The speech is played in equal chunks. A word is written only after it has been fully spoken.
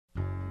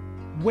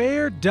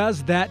Where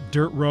does that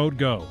dirt road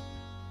go?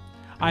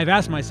 I've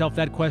asked myself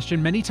that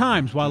question many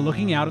times while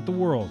looking out at the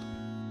world.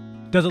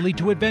 Does it lead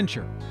to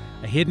adventure?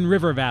 A hidden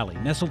river valley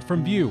nestled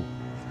from view?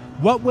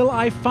 What will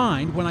I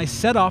find when I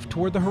set off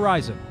toward the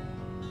horizon?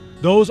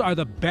 Those are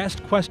the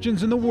best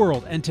questions in the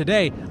world, and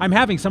today I'm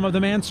having some of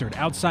them answered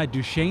outside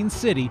Duchesne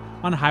City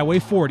on Highway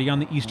 40 on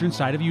the eastern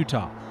side of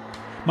Utah.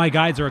 My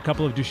guides are a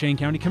couple of Duchesne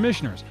County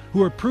commissioners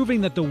who are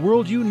proving that the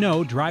world you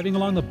know driving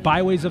along the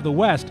byways of the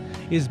West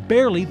is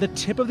barely the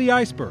tip of the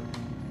iceberg.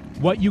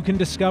 What you can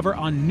discover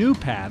on new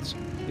paths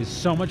is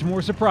so much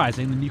more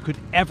surprising than you could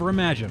ever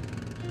imagine.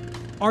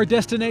 Our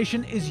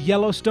destination is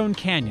Yellowstone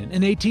Canyon,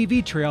 an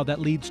ATV trail that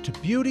leads to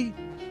beauty,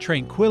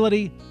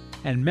 tranquility,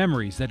 and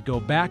memories that go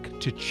back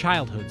to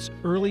childhood's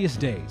earliest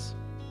days.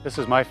 This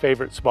is my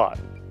favorite spot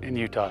in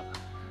Utah.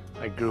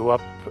 I grew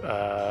up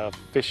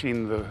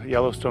fishing the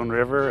Yellowstone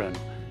River, and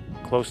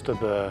close to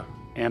the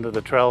end of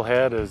the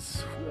trailhead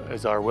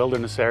is our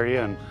wilderness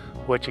area, and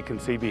what you can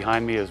see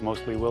behind me is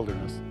mostly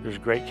wilderness. There's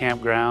great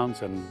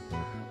campgrounds and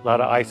a lot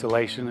of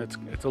isolation. It's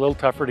a little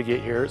tougher to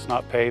get here. It's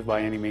not paved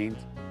by any means.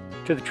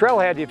 To the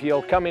trailhead, if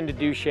you'll come into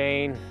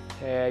Duchesne,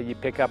 you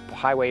pick up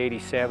Highway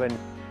 87,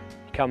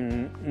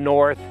 come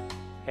north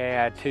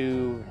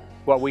to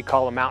what we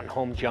call a Mountain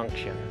Home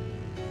Junction.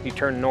 You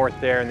turn north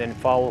there and then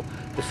follow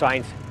the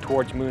signs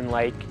towards Moon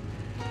Lake.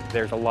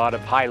 There's a lot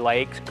of high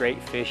lakes,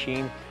 great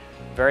fishing,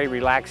 very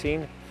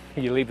relaxing.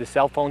 You leave the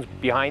cell phones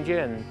behind you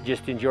and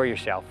just enjoy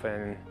yourself,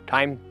 and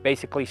time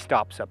basically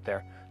stops up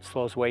there,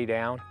 slows way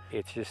down.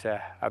 It's just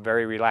a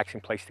very relaxing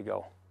place to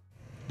go.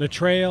 The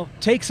trail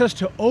takes us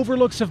to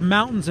overlooks of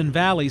mountains and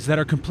valleys that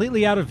are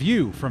completely out of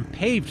view from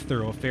paved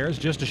thoroughfares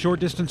just a short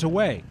distance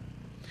away.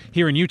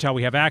 Here in Utah,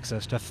 we have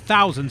access to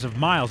thousands of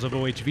miles of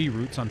OHV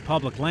routes on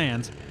public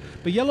lands,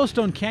 but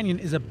Yellowstone Canyon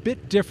is a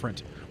bit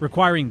different,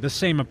 requiring the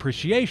same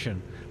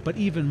appreciation, but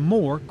even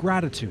more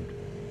gratitude.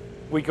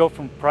 We go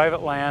from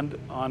private land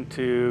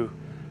onto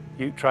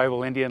Ute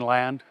tribal Indian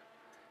land,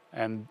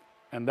 and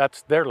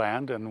that's their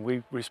land, and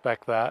we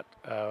respect that.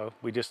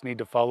 We just need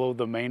to follow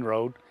the main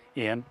road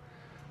in,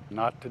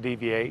 not to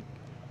deviate,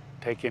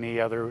 take any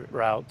other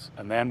routes,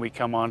 and then we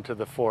come on to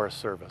the Forest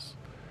Service.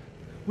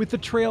 With the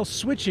trail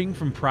switching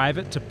from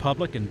private to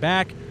public and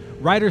back,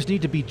 riders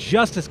need to be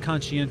just as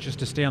conscientious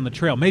to stay on the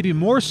trail, maybe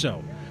more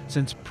so,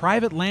 since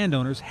private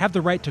landowners have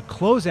the right to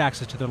close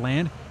access to their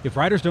land if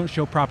riders don't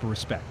show proper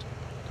respect.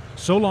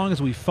 So long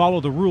as we follow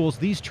the rules,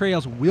 these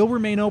trails will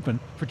remain open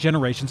for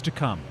generations to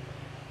come.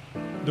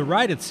 The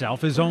ride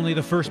itself is only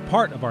the first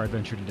part of our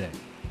adventure today.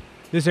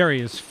 This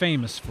area is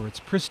famous for its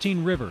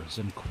pristine rivers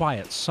and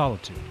quiet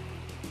solitude.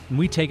 And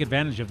we take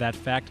advantage of that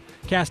fact,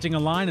 casting a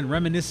line and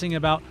reminiscing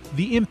about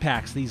the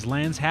impacts these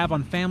lands have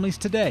on families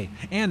today,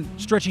 and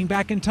stretching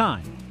back in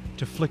time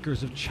to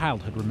flickers of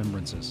childhood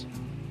remembrances.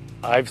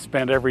 I've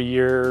spent every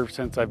year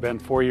since I've been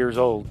 4 years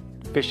old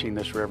fishing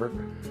this river.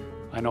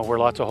 I know where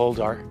lots of holes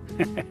are.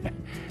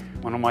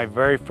 One of my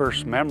very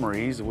first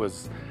memories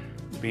was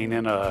being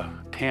in a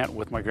tent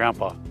with my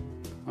grandpa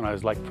when I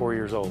was like 4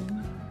 years old.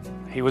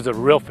 He was a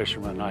real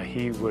fisherman.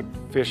 He would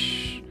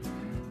fish,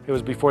 it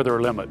was before there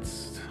were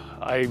limits.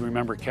 I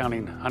remember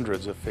counting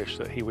hundreds of fish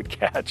that he would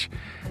catch,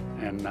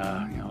 and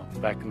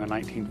back in the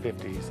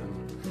 1950s.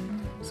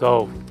 And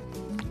so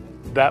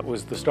that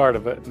was the start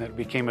of it, and it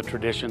became a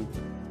tradition.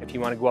 If you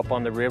want to go up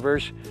on the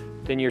rivers,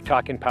 then you're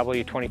talking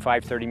probably a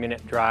 25-30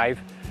 minute drive.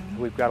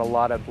 We've got a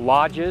lot of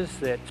lodges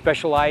that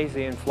specialize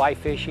in fly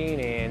fishing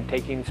and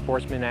taking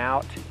sportsmen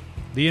out.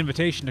 The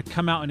invitation to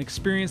come out and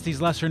experience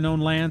these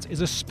lesser-known lands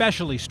is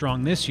especially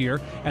strong this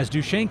year as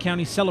Duchesne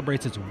County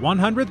celebrates its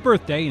 100th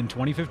birthday in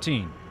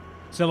 2015.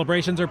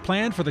 Celebrations are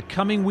planned for the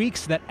coming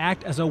weeks that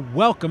act as a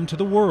welcome to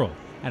the world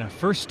and a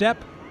first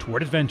step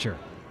toward adventure.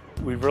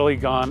 We've really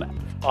gone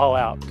all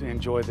out to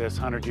enjoy this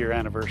 100-year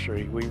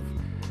anniversary.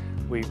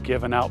 We've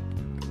given out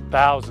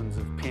thousands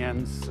of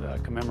pins,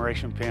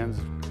 commemoration pins,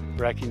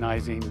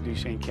 recognizing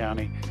Duchesne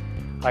County.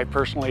 I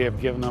personally have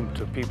given them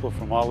to people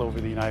from all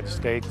over the United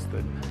States,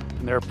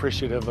 and they're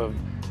appreciative of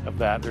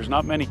that. There's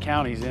not many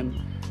counties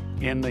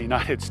in the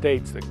United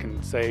States that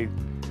can say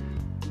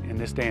in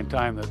this day and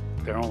time that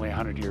they're only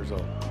 100 years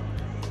old.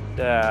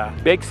 The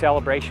big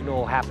celebration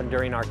will happen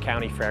during our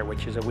county fair,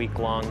 which is a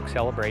week-long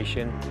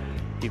celebration.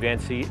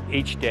 Events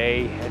each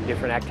day and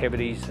different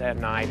activities at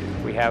night.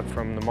 We have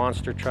from the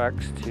monster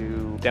trucks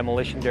to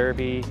demolition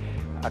derby,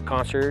 a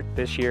concert.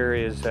 This year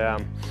is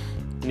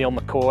Neil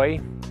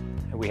McCoy.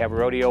 We have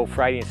rodeo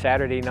Friday and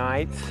Saturday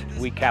nights.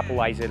 We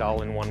capitalize it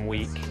all in 1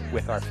 week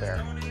with our fair.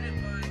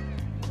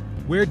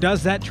 Where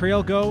does that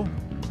trail go?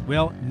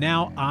 Well,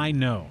 now I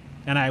know,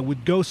 and I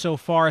would go so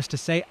far as to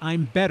say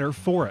I'm better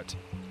for it.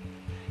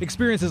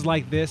 Experiences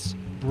like this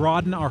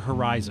broaden our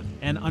horizon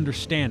and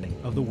understanding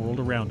of the world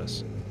around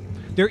us.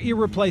 They're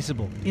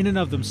irreplaceable in and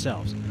of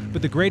themselves,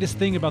 but the greatest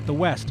thing about the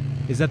West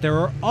is that there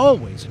are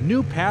always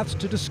new paths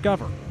to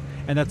discover,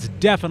 and that's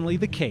definitely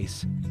the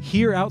case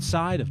here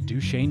outside of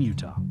Duchesne,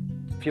 Utah.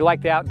 If you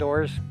like the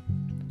outdoors,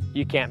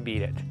 you can't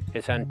beat it.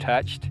 It's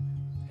untouched.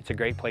 It's a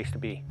great place to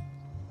be.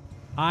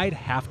 I'd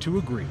have to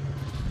agree.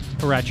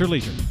 or at your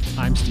leisure.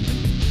 I'm Steven.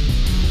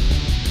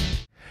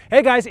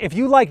 Hey guys, if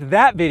you liked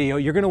that video,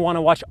 you're going to want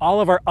to watch all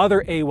of our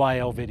other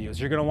AYL videos.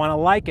 You're going to want to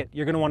like it,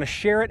 you're going to want to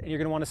share it, and you're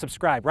going to want to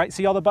subscribe, right?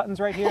 See all the buttons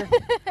right here?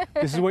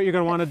 This is what you're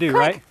going to want to do,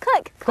 right?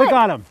 Click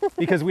on them,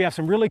 because we have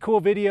some really cool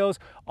videos,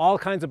 all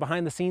kinds of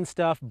behind the scenes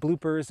stuff,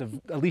 bloopers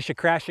of Alicia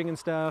crashing and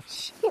stuff.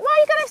 Why are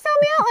you going to sell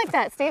me out like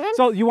that, Steven?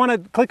 So you want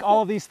to click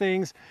all of these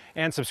things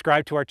and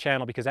subscribe to our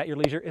channel, because At Your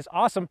Leisure is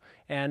awesome,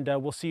 and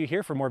we'll see you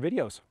here for more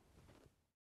videos.